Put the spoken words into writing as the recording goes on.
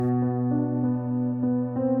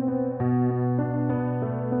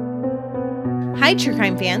Hi, true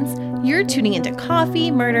crime fans. You're tuning into Coffee,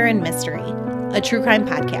 Murder, and Mystery, a true crime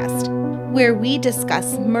podcast where we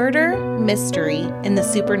discuss murder, mystery, and the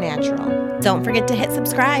supernatural. Don't forget to hit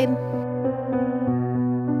subscribe.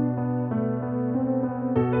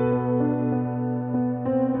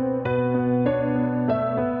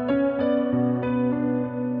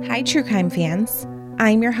 Hi, true crime fans.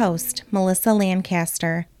 I'm your host, Melissa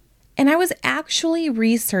Lancaster, and I was actually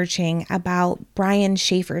researching about Brian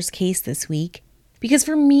Shaffer's case this week because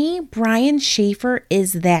for me, Brian Shaffer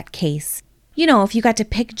is that case. You know, if you got to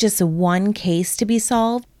pick just one case to be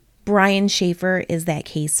solved, Brian Shaffer is that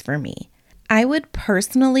case for me. I would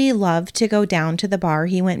personally love to go down to the bar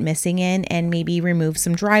he went missing in and maybe remove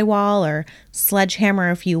some drywall or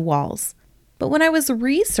sledgehammer a few walls. But when I was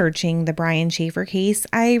researching the Brian Shaffer case,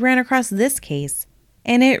 I ran across this case,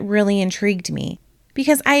 and it really intrigued me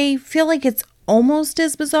because I feel like it's almost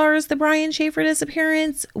as bizarre as the Brian Shaffer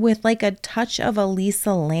disappearance with like a touch of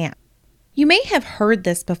Elisa Lam. You may have heard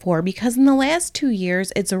this before because in the last 2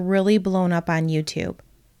 years, it's really blown up on YouTube.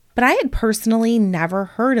 But I had personally never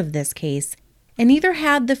heard of this case, and neither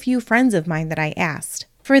had the few friends of mine that I asked.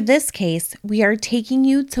 For this case, we are taking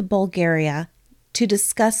you to Bulgaria to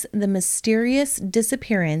discuss the mysterious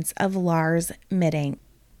disappearance of Lars Midding.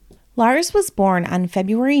 Lars was born on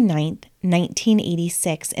February 9th,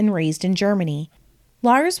 1986 and raised in Germany.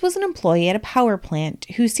 Lars was an employee at a power plant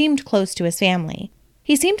who seemed close to his family.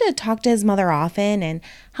 He seemed to talk to his mother often and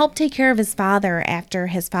help take care of his father after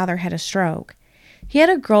his father had a stroke. He had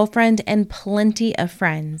a girlfriend and plenty of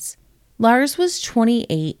friends. Lars was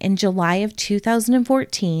 28 in July of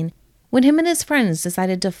 2014 when him and his friends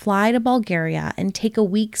decided to fly to Bulgaria and take a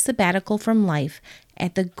week sabbatical from life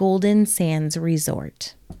at the Golden Sands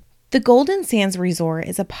Resort. The Golden Sands Resort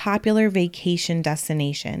is a popular vacation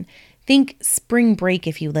destination. Think spring break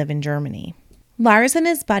if you live in Germany. Lars and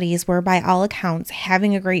his buddies were by all accounts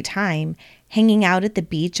having a great time, hanging out at the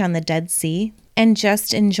beach on the Dead Sea, and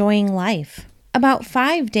just enjoying life. About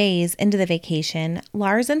 5 days into the vacation,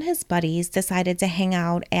 Lars and his buddies decided to hang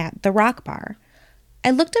out at the Rock Bar.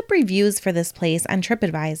 I looked up reviews for this place on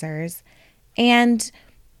TripAdvisors, and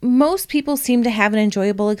most people seem to have an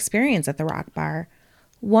enjoyable experience at the Rock Bar.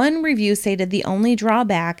 One review stated the only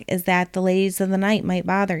drawback is that the ladies of the night might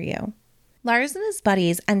bother you. Lars and his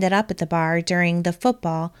buddies ended up at the bar during the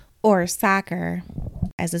football, or soccer,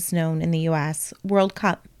 as it's known in the U.S., World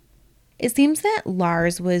Cup. It seems that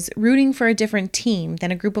Lars was rooting for a different team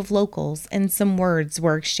than a group of locals, and some words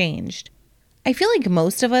were exchanged. I feel like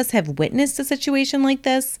most of us have witnessed a situation like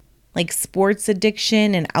this, like sports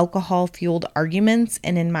addiction and alcohol-fueled arguments,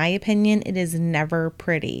 and in my opinion, it is never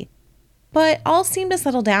pretty. But all seemed to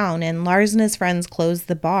settle down, and Lars and his friends closed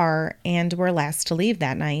the bar and were last to leave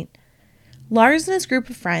that night. Lars and his group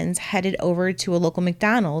of friends headed over to a local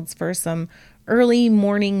McDonald's for some early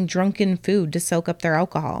morning drunken food to soak up their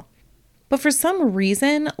alcohol. But for some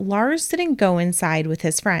reason, Lars didn't go inside with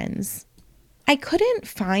his friends. I couldn't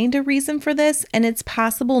find a reason for this, and it's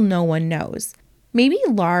possible no one knows. Maybe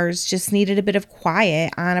Lars just needed a bit of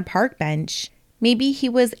quiet on a park bench. Maybe he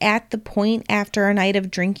was at the point after a night of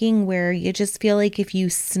drinking where you just feel like if you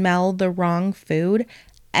smell the wrong food,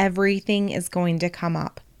 everything is going to come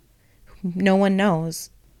up. No one knows.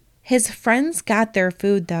 His friends got their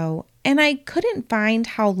food though, and I couldn't find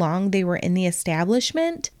how long they were in the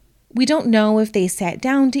establishment. We don't know if they sat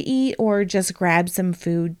down to eat or just grabbed some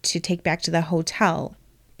food to take back to the hotel.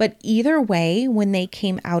 But either way, when they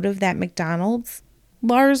came out of that McDonald's,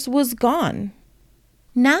 Lars was gone.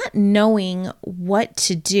 Not knowing what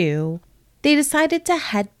to do, they decided to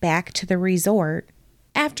head back to the resort.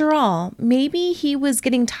 After all, maybe he was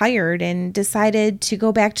getting tired and decided to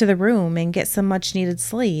go back to the room and get some much-needed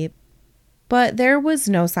sleep. But there was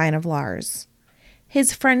no sign of Lars.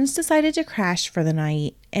 His friends decided to crash for the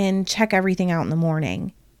night and check everything out in the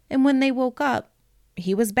morning. And when they woke up,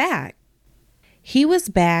 he was back. He was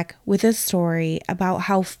back with a story about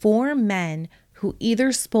how 4 men who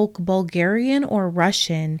either spoke Bulgarian or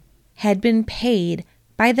Russian had been paid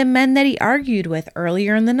by the men that he argued with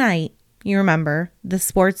earlier in the night, you remember, the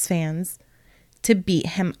sports fans, to beat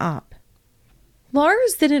him up.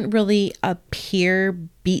 Lars didn't really appear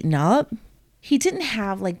beaten up. He didn't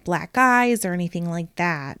have like black eyes or anything like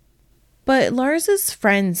that. But Lars's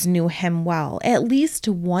friends knew him well. At least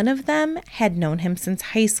one of them had known him since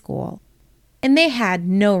high school. And they had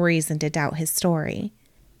no reason to doubt his story.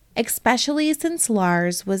 Especially since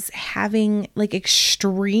Lars was having like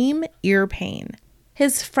extreme ear pain.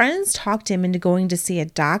 His friends talked him into going to see a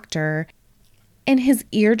doctor, and his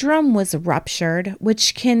eardrum was ruptured,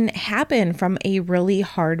 which can happen from a really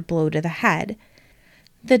hard blow to the head.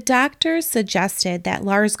 The doctor suggested that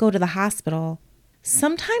Lars go to the hospital,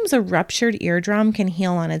 Sometimes a ruptured eardrum can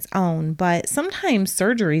heal on its own, but sometimes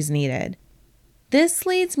surgery is needed. This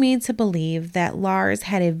leads me to believe that Lars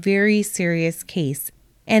had a very serious case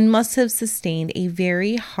and must have sustained a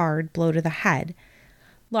very hard blow to the head.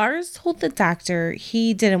 Lars told the doctor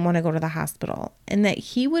he didn't want to go to the hospital and that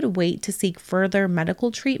he would wait to seek further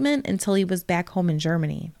medical treatment until he was back home in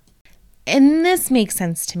Germany. And this makes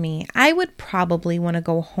sense to me. I would probably want to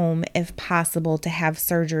go home if possible to have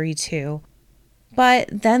surgery too. But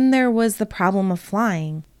then there was the problem of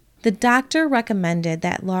flying. The doctor recommended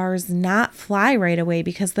that Lars not fly right away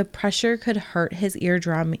because the pressure could hurt his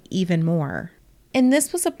eardrum even more. And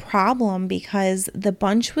this was a problem because the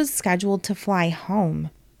bunch was scheduled to fly home.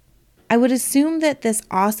 I would assume that this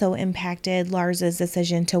also impacted Lars's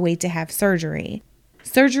decision to wait to have surgery.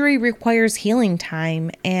 Surgery requires healing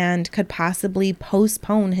time and could possibly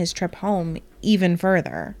postpone his trip home even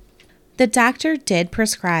further. The doctor did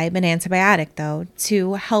prescribe an antibiotic, though,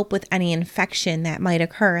 to help with any infection that might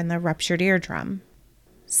occur in the ruptured eardrum.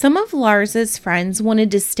 Some of Lars's friends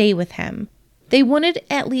wanted to stay with him. They wanted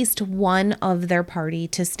at least one of their party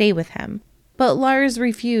to stay with him. But Lars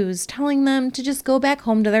refused, telling them to just go back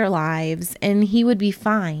home to their lives and he would be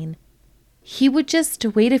fine. He would just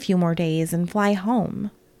wait a few more days and fly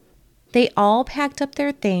home. They all packed up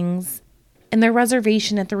their things and their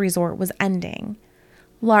reservation at the resort was ending.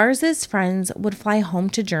 Lars's friends would fly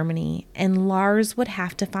home to Germany and Lars would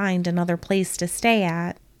have to find another place to stay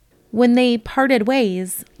at. When they parted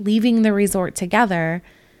ways, leaving the resort together,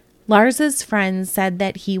 Lars's friends said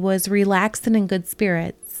that he was relaxed and in good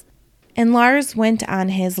spirits. And Lars went on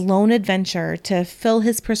his lone adventure to fill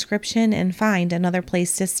his prescription and find another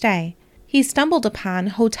place to stay. He stumbled upon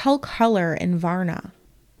Hotel Color in Varna.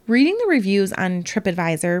 Reading the reviews on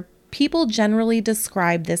TripAdvisor, people generally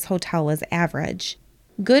describe this hotel as average.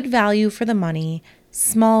 Good value for the money,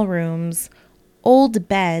 small rooms, old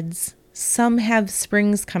beds, some have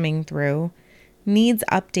springs coming through, needs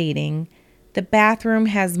updating, the bathroom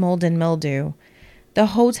has mold and mildew. The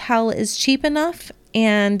hotel is cheap enough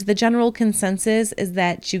and the general consensus is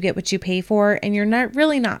that you get what you pay for and you're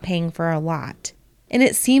not paying for a lot. And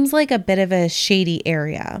it seems like a bit of a shady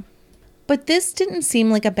area. But this didn't seem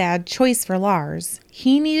like a bad choice for Lars.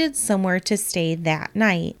 He needed somewhere to stay that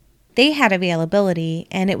night. They had availability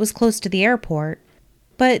and it was close to the airport.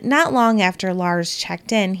 But not long after Lars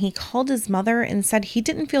checked in, he called his mother and said he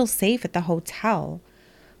didn't feel safe at the hotel.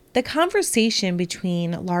 The conversation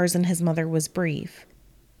between Lars and his mother was brief.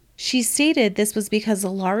 She stated this was because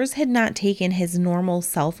Lars had not taken his normal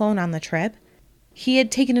cell phone on the trip. He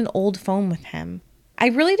had taken an old phone with him. I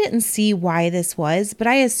really didn't see why this was, but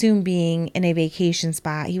I assume being in a vacation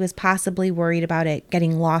spot, he was possibly worried about it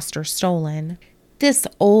getting lost or stolen. This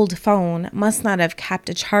old phone must not have kept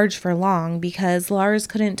a charge for long because Lars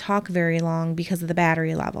couldn't talk very long because of the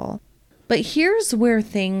battery level. But here's where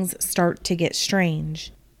things start to get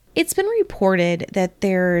strange. It's been reported that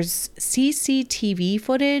there's CCTV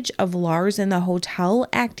footage of Lars in the hotel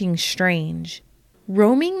acting strange,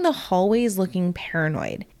 roaming the hallways looking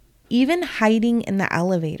paranoid, even hiding in the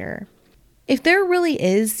elevator. If there really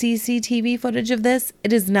is CCTV footage of this,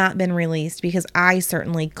 it has not been released because I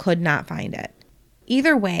certainly could not find it.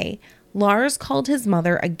 Either way, Lars called his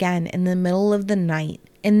mother again in the middle of the night,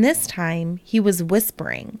 and this time he was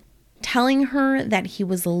whispering, telling her that he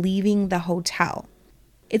was leaving the hotel.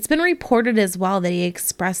 It's been reported as well that he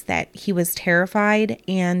expressed that he was terrified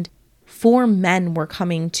and 4 men were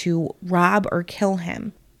coming to rob or kill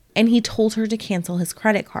him, and he told her to cancel his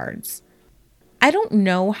credit cards. I don't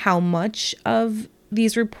know how much of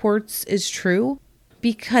these reports is true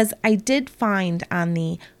because I did find on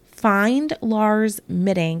the Find Lars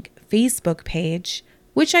Middank Facebook page,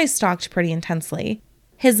 which I stalked pretty intensely,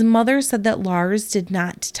 his mother said that Lars did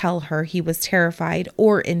not tell her he was terrified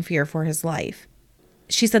or in fear for his life.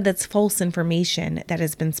 She said that's false information that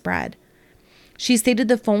has been spread. She stated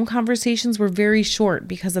the phone conversations were very short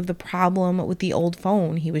because of the problem with the old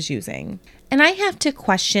phone he was using. And I have to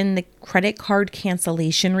question the credit card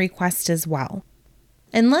cancellation request as well.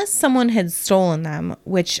 Unless someone had stolen them,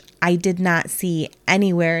 which I did not see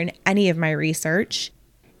anywhere in any of my research,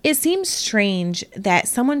 it seems strange that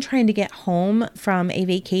someone trying to get home from a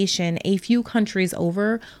vacation a few countries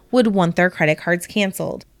over would want their credit cards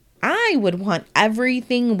canceled. I would want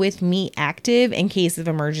everything with me active in case of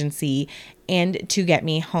emergency and to get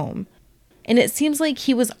me home. And it seems like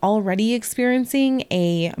he was already experiencing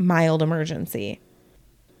a mild emergency.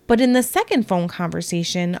 But in the second phone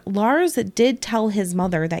conversation, Lars did tell his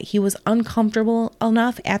mother that he was uncomfortable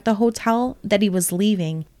enough at the hotel that he was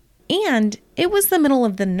leaving. And it was the middle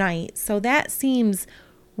of the night, so that seems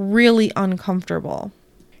really uncomfortable.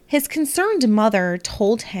 His concerned mother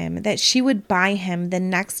told him that she would buy him the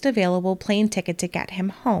next available plane ticket to get him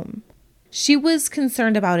home. She was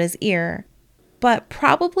concerned about his ear, but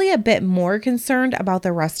probably a bit more concerned about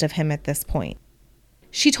the rest of him at this point.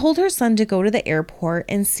 She told her son to go to the airport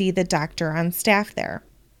and see the doctor on staff there.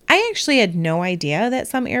 I actually had no idea that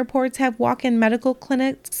some airports have walk-in medical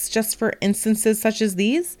clinics just for instances such as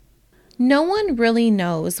these. No one really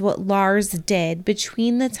knows what Lars did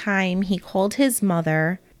between the time he called his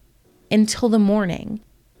mother until the morning.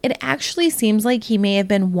 It actually seems like he may have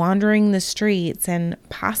been wandering the streets and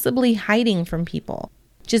possibly hiding from people,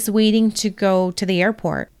 just waiting to go to the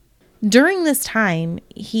airport. During this time,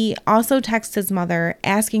 he also texted his mother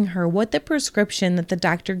asking her what the prescription that the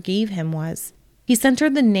doctor gave him was. He sent her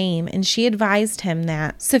the name and she advised him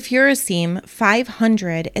that Cefurozim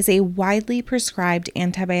 500 is a widely prescribed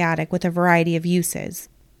antibiotic with a variety of uses.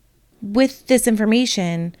 With this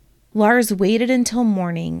information, Lars waited until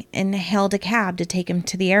morning and hailed a cab to take him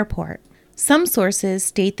to the airport. Some sources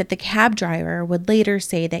state that the cab driver would later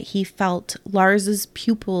say that he felt Lars's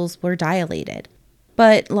pupils were dilated.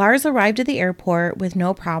 But Lars arrived at the airport with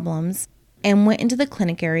no problems and went into the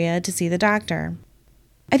clinic area to see the doctor.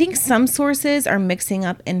 I think some sources are mixing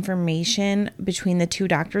up information between the two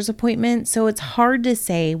doctor's appointments, so it's hard to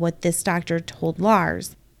say what this doctor told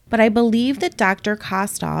Lars. But I believe that Dr.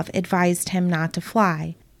 Kostov advised him not to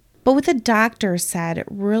fly. But what the doctor said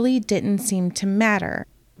really didn't seem to matter,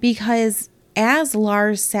 because as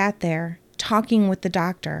Lars sat there talking with the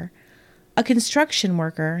doctor, a construction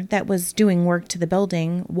worker that was doing work to the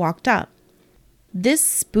building walked up. This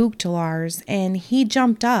spooked Lars, and he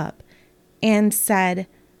jumped up and said,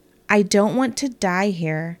 "I don't want to die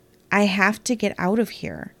here. I have to get out of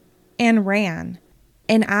here," and ran.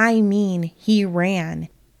 And I mean, he ran.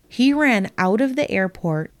 He ran out of the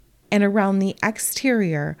airport and around the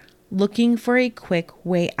exterior looking for a quick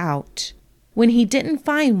way out. When he didn't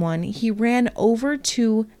find one, he ran over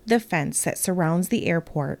to the fence that surrounds the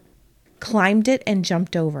airport, climbed it and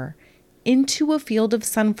jumped over into a field of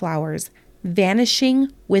sunflowers,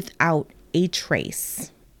 vanishing without a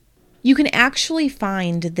trace. You can actually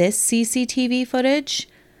find this CCTV footage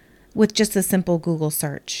with just a simple Google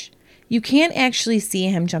search. You can't actually see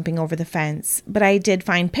him jumping over the fence, but I did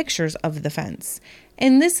find pictures of the fence.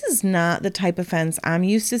 And this is not the type of fence I'm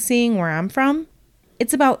used to seeing where I'm from.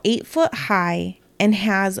 It's about 8 foot high and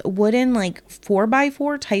has wooden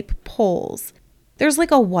 4x4 type poles. There's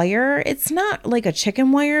a wire. It's not like a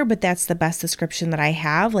chicken wire, but that's the best description that I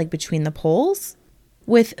have, between the poles,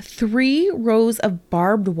 with 3 rows of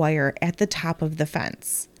barbed wire at the top of the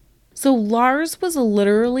fence. So Lars was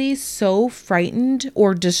literally so frightened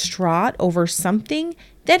or distraught over something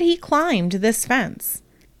that he climbed this fence.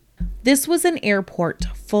 This was an airport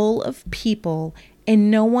full of people, and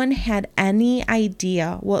no one had any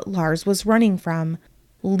idea what Lars was running from,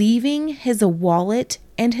 leaving his wallet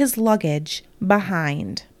and his luggage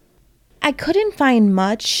behind. I couldn't find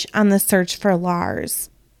much on the search for Lars,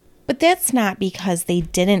 but that's not because they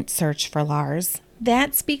didn't search for Lars.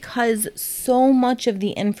 That's because so much of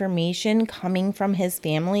the information coming from his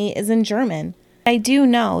family is in German. I do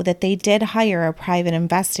know that they did hire a private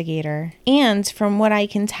investigator, and from what I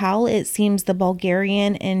can tell, it seems the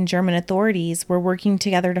Bulgarian and German authorities were working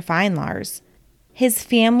together to find Lars. His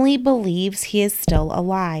family believes he is still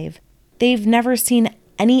alive. They've never seen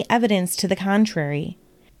any evidence to the contrary.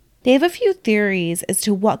 They have a few theories as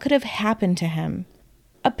to what could have happened to him.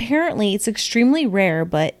 Apparently, it's extremely rare,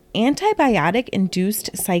 but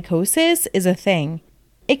antibiotic-induced psychosis is a thing.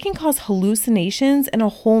 It can cause hallucinations and a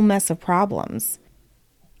whole mess of problems.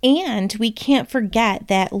 And we can't forget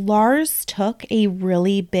that Lars took a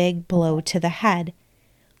really big blow to the head.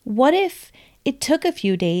 What if it took a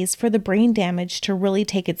few days for the brain damage to really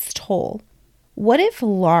take its toll? What if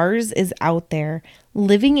Lars is out there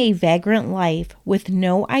living a vagrant life with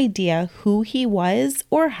no idea who he was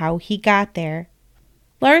or how he got there?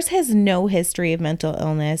 Lars has no history of mental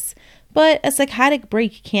illness, but a psychotic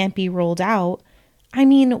break can't be ruled out. I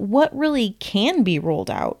mean, what really can be ruled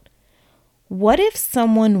out? What if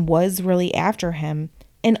someone was really after him,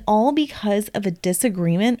 and all because of a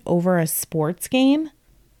disagreement over a sports game?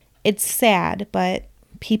 It's sad, but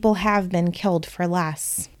people have been killed for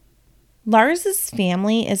less. Lars's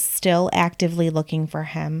family is still actively looking for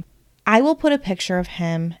him. I will put a picture of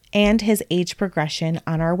him and his age progression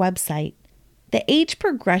on our website. The age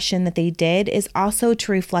progression that they did is also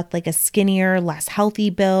to reflect a skinnier, less healthy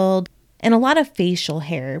build, and a lot of facial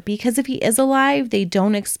hair, because if he is alive, they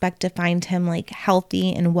don't expect to find him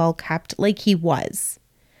healthy and well kept like he was.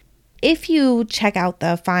 If you check out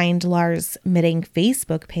the Find Lars Mitting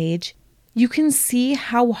Facebook page, You can see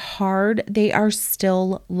how hard they are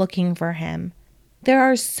still looking for him. There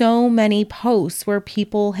are so many posts where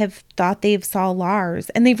people have thought they've saw Lars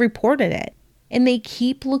and they've reported it. And they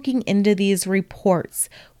keep looking into these reports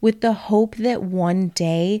with the hope that one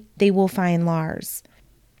day they will find Lars.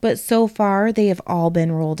 But so far, they have all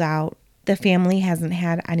been ruled out. The family hasn't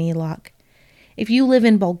had any luck. If you live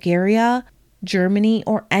in Bulgaria, Germany,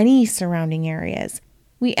 or any surrounding areas,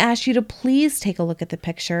 we ask you to please take a look at the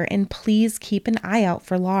picture and please keep an eye out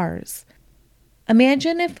for Lars.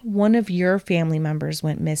 Imagine if one of your family members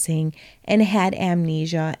went missing and had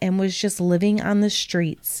amnesia and was just living on the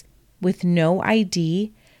streets with no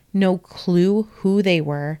ID, no clue who they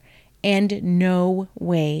were, and no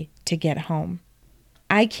way to get home.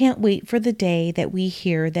 I can't wait for the day that we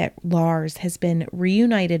hear that Lars has been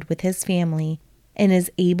reunited with his family and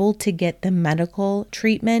is able to get the medical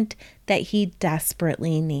treatment that he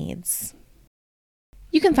desperately needs.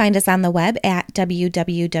 You can find us on the web at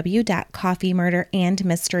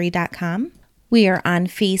www.coffeemurderandmystery.com. We are on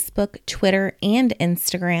Facebook, Twitter, and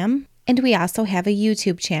Instagram, and we also have a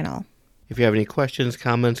YouTube channel. If you have any questions,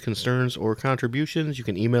 comments, concerns, or contributions, you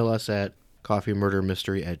can email us at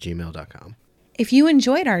coffeemurdermystery@gmail.com. If you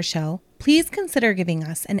enjoyed our show, please consider giving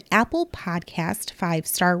us an Apple Podcast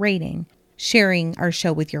 5-star rating, sharing our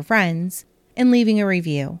show with your friends, and leaving a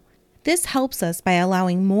review. This helps us by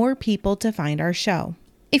allowing more people to find our show.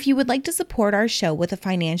 If you would like to support our show with a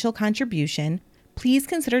financial contribution, please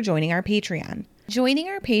consider joining our Patreon. Joining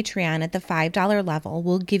our Patreon at the $5 level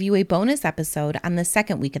will give you a bonus episode on the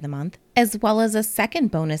second week of the month, as well as a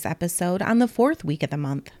second bonus episode on the fourth week of the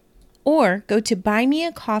month. Or go to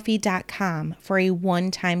buymeacoffee.com for a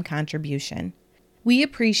one-time contribution. We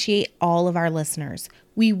appreciate all of our listeners.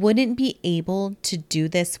 We wouldn't be able to do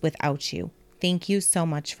this without you. Thank you so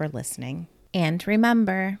much for listening. And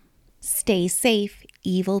remember, stay safe.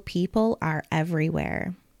 Evil people are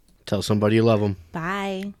everywhere. Tell somebody you love them.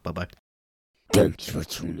 Bye. Bye-bye. Thanks for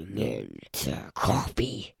tuning in to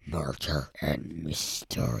Coffee, Murder, and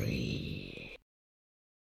Mystery.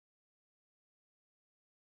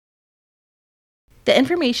 The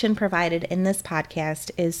information provided in this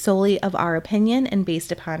podcast is solely of our opinion and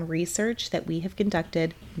based upon research that we have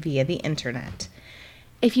conducted via the internet.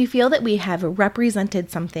 If you feel that we have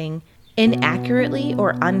represented something inaccurately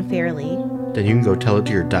or unfairly, then you can go tell it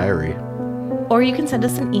to your diary. Or you can send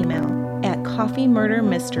us an email at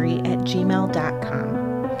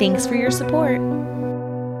coffeemurdermystery@gmail.com. Thanks for your support.